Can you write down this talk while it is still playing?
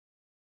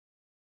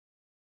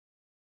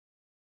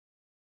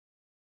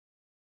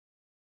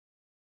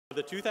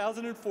The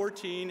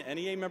 2014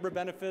 NEA Member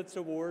Benefits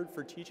Award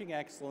for Teaching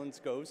Excellence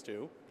goes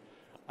to,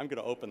 I'm going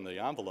to open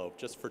the envelope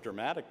just for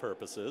dramatic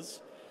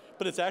purposes,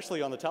 but it's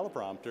actually on the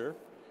teleprompter,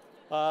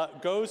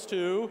 goes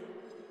to,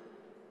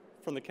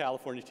 from the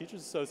California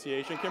Teachers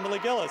Association, Kimberley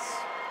Gilles.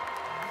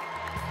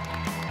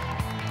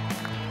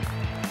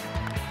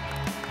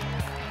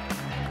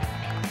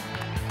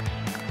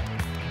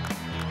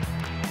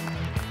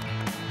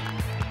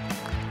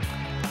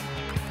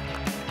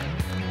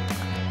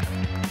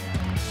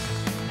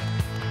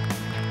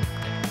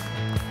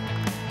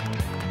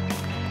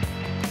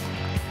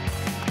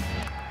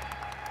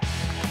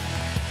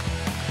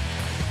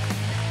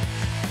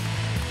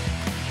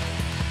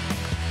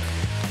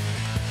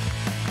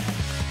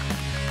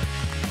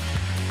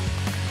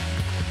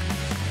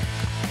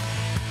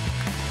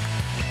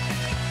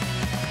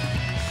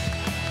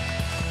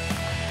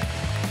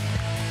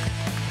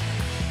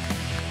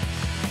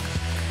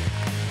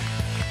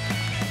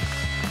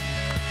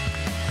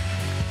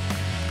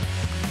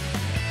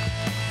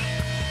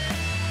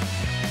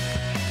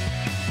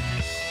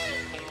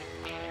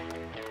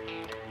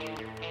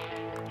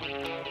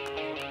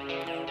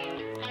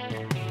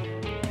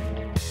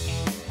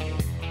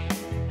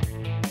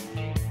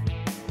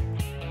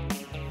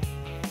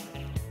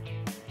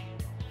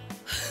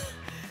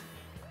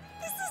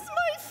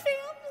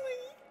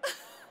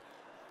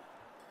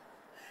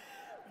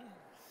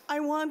 I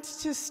want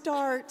to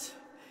start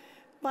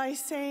by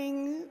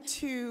saying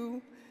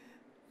to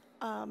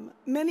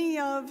many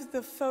of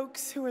the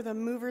folks who are the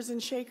movers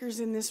and shakers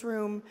in this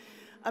room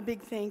a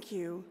big thank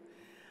you.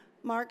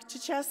 Mark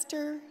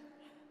Chichester,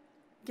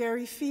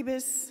 Gary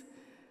Phoebus,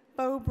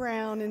 Bo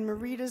Brown, and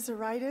Marita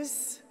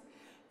Zaritis,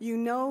 you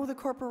know the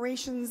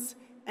corporations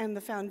and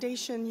the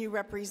foundation you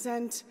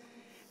represent,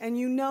 and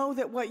you know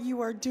that what you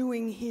are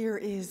doing here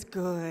is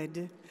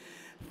good.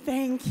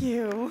 Thank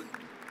you.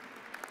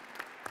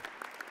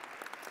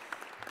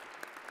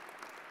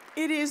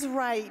 It is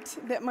right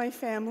that my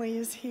family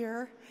is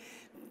here.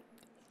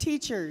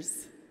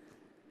 Teachers,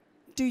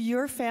 do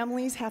your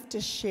families have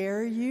to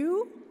share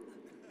you?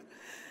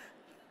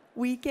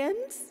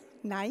 Weekends?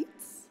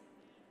 Nights?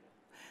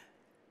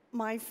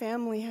 My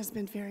family has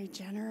been very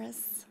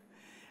generous,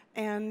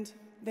 and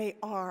they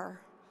are,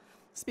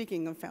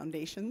 speaking of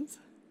foundations,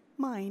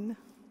 mine.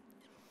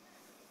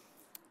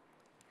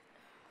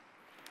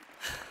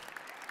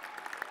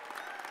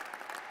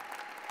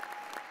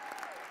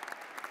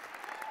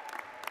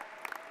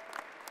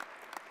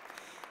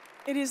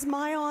 It is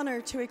my honor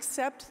to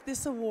accept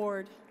this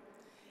award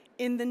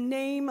in the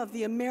name of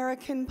the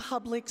American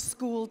public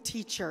school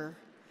teacher.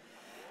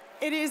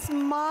 It is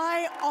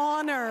my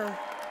honor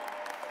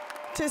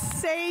to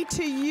say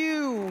to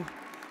you,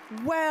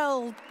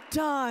 well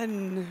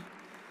done.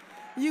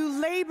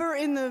 You labor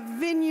in the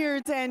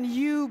vineyards and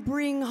you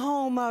bring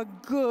home a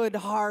good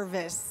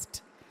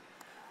harvest.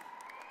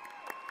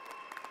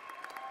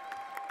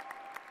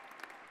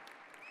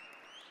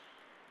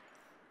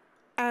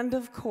 And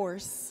of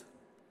course,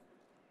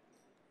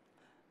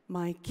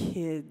 my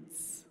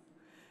kids,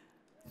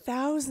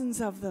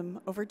 thousands of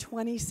them over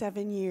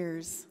 27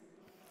 years.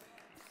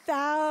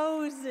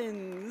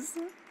 Thousands.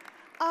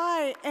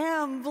 I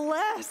am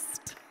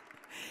blessed.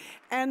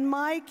 And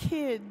my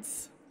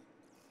kids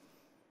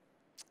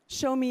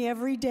show me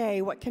every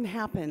day what can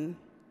happen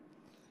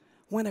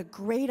when a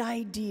great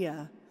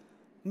idea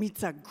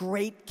meets a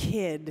great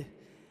kid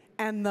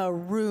and the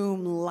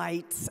room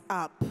lights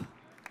up.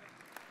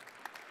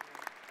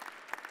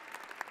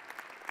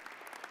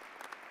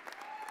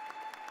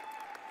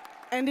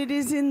 And it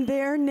is in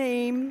their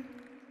name,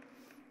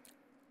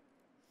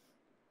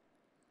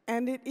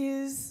 and it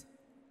is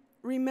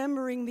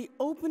remembering the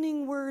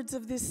opening words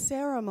of this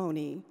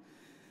ceremony,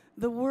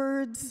 the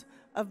words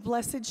of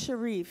Blessed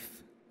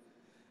Sharif,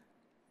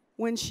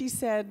 when she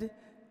said,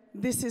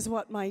 "This is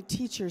what my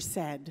teacher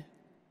said."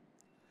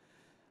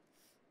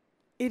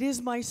 It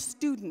is my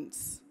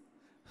students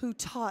who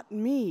taught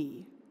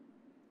me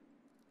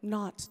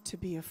not to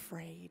be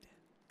afraid.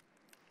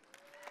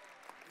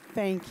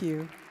 Thank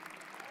you.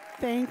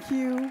 Thank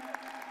you.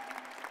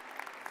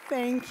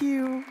 Thank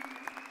you.